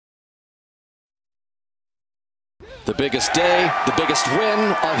The biggest day, the biggest win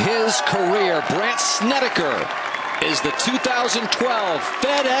of his career. Brandt Snedeker is the 2012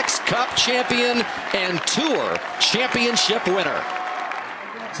 FedExCup champion and Tour championship winner.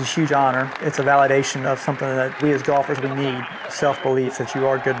 It's a huge honor. It's a validation of something that we as golfers, we need. Self-belief that you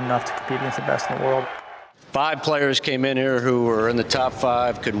are good enough to compete against the best in the world. 5 players came in here who were in the top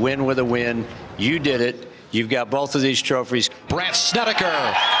 5, could win with a win. You did it. You've got both of these trophies. Brandt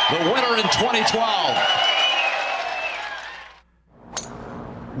Snedeker, the winner in 2012.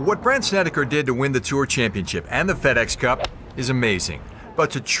 What Brandt Snedeker did to win the Tour Championship and the FedExCup is amazing.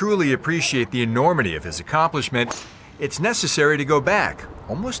 But to truly appreciate the enormity of his accomplishment, it's necessary to go back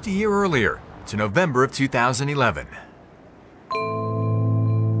almost a year earlier, to November of 2011.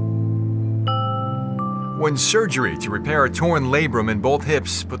 When surgery to repair a torn labrum in both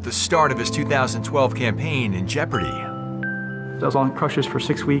hips put the start of his 2012 campaign in jeopardy. I was on crutches for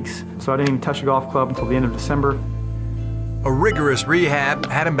 6 weeks, so I didn't even touch a golf club until the end of December. A rigorous rehab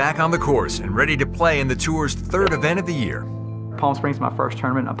had him back on the course and ready to play in the Tour's 3rd event of the year. Palm Springs, my first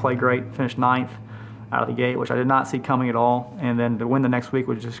tournament, I played great, finished 9th out of the gate, which I did not see coming at all, and then to win the next week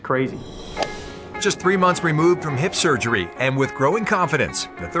was just crazy. Just 3 months removed from hip surgery, and with growing confidence,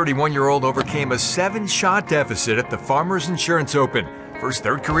 the 31-year-old overcame a 7-shot deficit at the Farmers Insurance Open for his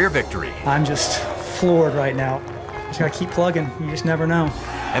 3rd career victory. I'm just floored right now. Just gotta keep plugging, you just never know.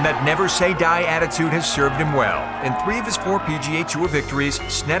 And that never-say-die attitude has served him well. In 3 of his 4 PGA Tour victories,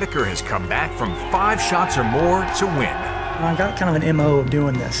 Snedeker has come back from 5 shots or more to win. I've got kind of an MO of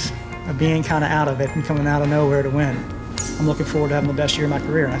doing this, of being kind of out of it and coming out of nowhere to win. I'm looking forward to having the best year of my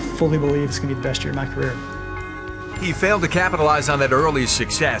career, and I fully believe it's going to be the best year of my career. He failed to capitalize on that early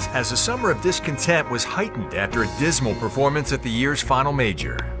success as the summer of discontent was heightened after a dismal performance at the year's final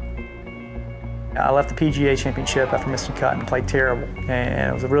major. I left the PGA Championship after missing cut and played terrible, and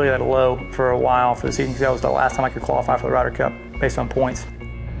it was really at a low for a while for the season because that was the last time I could qualify for the Ryder Cup based on points.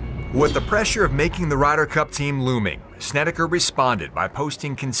 With the pressure of making the Ryder Cup team looming, Snedeker responded by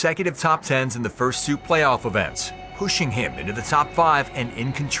posting consecutive top 10s in the first 2 playoff events, pushing him into the top 5 and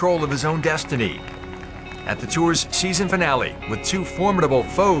in control of his own destiny. At the Tour's season finale, with 2 formidable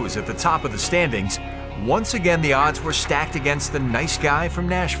foes at the top of the standings, once again the odds were stacked against the nice guy from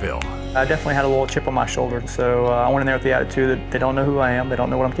Nashville. I definitely had a little chip on my shoulder, so I went in there with the attitude that they don't know who I am, they don't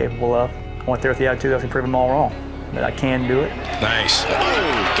know what I'm capable of. I went there with the attitude that I was going to prove them all wrong, that I can do it. Nice.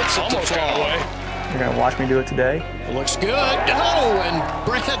 Oh, gets almost got away. You're going to watch me do it today. It looks good. Oh, and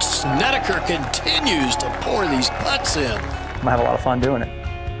Brandt Snedeker continues to pour these putts in. I'm going to have a lot of fun doing it.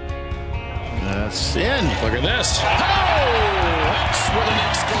 That's in. Look at this. Oh, that's with an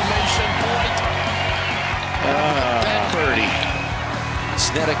exclamation point. That birdie.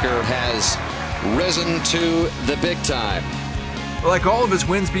 Snedeker has risen to the big time. Like all of his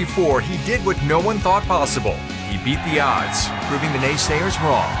wins before, he did what no one thought possible. He beat the odds, proving the naysayers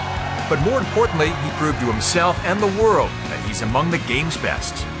wrong. But more importantly, he proved to himself and the world that he's among the game's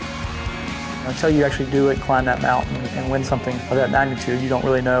best. Until you actually do it, climb that mountain, and win something of that magnitude, you don't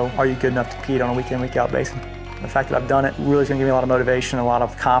really know, are you good enough to compete on a week-in, week-out basis. The fact that I've done it really is going to give me a lot of motivation, a lot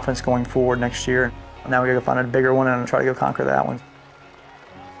of confidence going forward next year. Now we're going to go find a bigger one and try to go conquer that one.